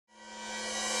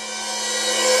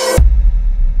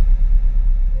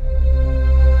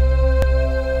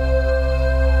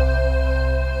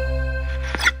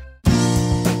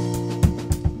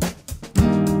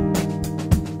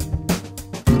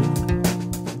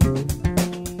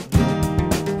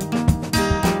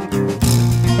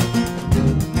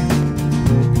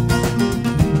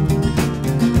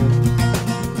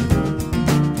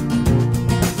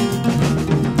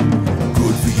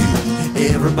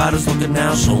Everybody's looking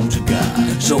now, some's you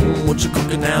got. Show 'em what you're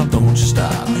cooking now, don't you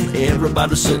stop.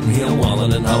 Everybody's sitting here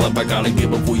wallin' and hollering, I gotta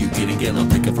get before you get again, I'll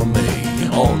take it from me.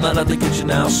 All night I think it's you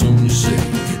now, soon you see.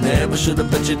 Never should've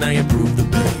bet you, now you proved to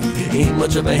be. Ain't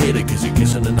much of a hitter, cause you're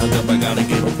kissing and hung up, I gotta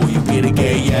get before you get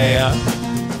again, yeah.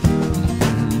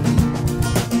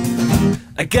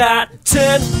 I got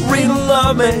 10 real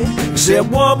love me, except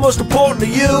one most important to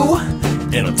you.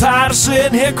 And I'm tired of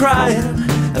sitting here crying.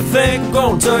 I think I'm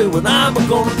gonna tell you what I'm gonna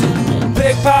do. I'm gonna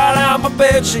pick part out my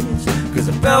bedsheets, cause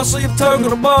I fell asleep tugging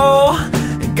them all.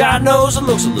 And God knows it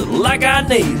looks a little like I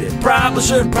need it. Probably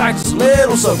should practice a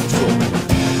little self-control.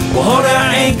 Well, honey,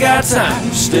 I ain't got time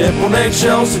to step on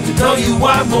eggshells to tell you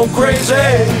why I'm going crazy.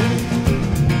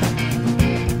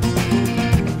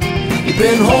 You've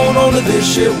been holding on to this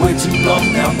shit way too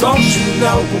long now. Don't you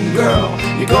know, girl,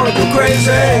 you're gonna go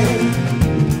crazy.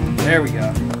 There we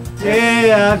go.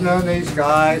 Yeah, I've known these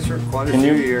guys for quite a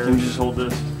few years. Can you just hold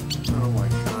this? Oh my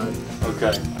God.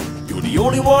 Okay. You're the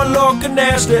only one looking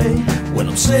nasty when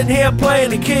I'm sitting here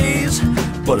playing the keys.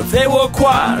 But if they were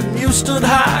quiet and you stood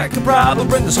high, I could probably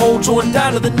bring this whole joint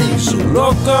down to the knees. So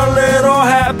look a little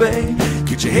happy,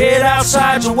 get your head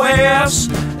outside your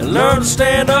waist, and learn to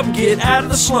stand up and get out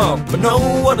of the slump. But know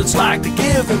what it's like to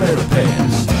give him a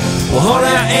pass. Well,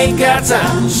 honey, I ain't got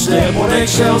time to step on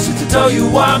eggshells to tell you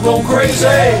why I'm going crazy.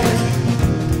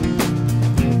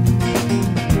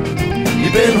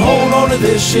 You've been holding on to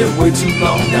this shit way too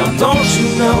long now. Don't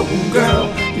you know, girl,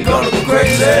 you're gonna go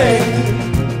crazy.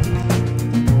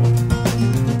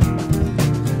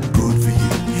 Good for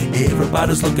you.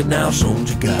 Everybody's looking now, show 'em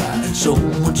you got. Show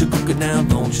 'em what you're cooking now,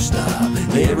 don't you stop.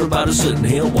 Everybody's sitting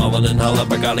here wallin' and holler,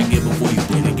 I gotta get before you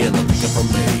win again, I'm thinking from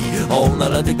me. All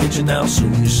night I think it's you now,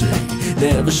 soon you see.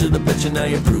 Never should've bet you, now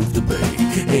you proved to be.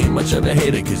 Ain't much of a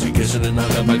hater, cause you're kissing and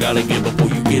hung up, I gotta get before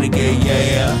you get again,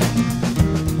 yeah.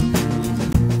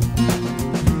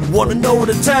 Wanna know what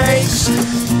it takes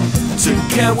to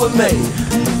get with me?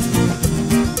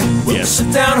 Well,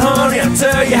 sit down, honey, I'll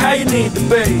tell you how you need to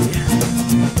be.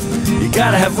 You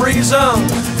gotta have reason,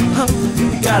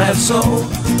 you gotta have soul.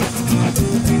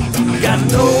 You gotta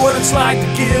know what it's like to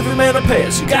give a man a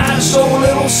pass. You gotta show a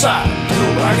little side to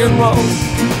rock and roll,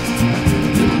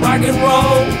 rock and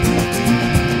roll.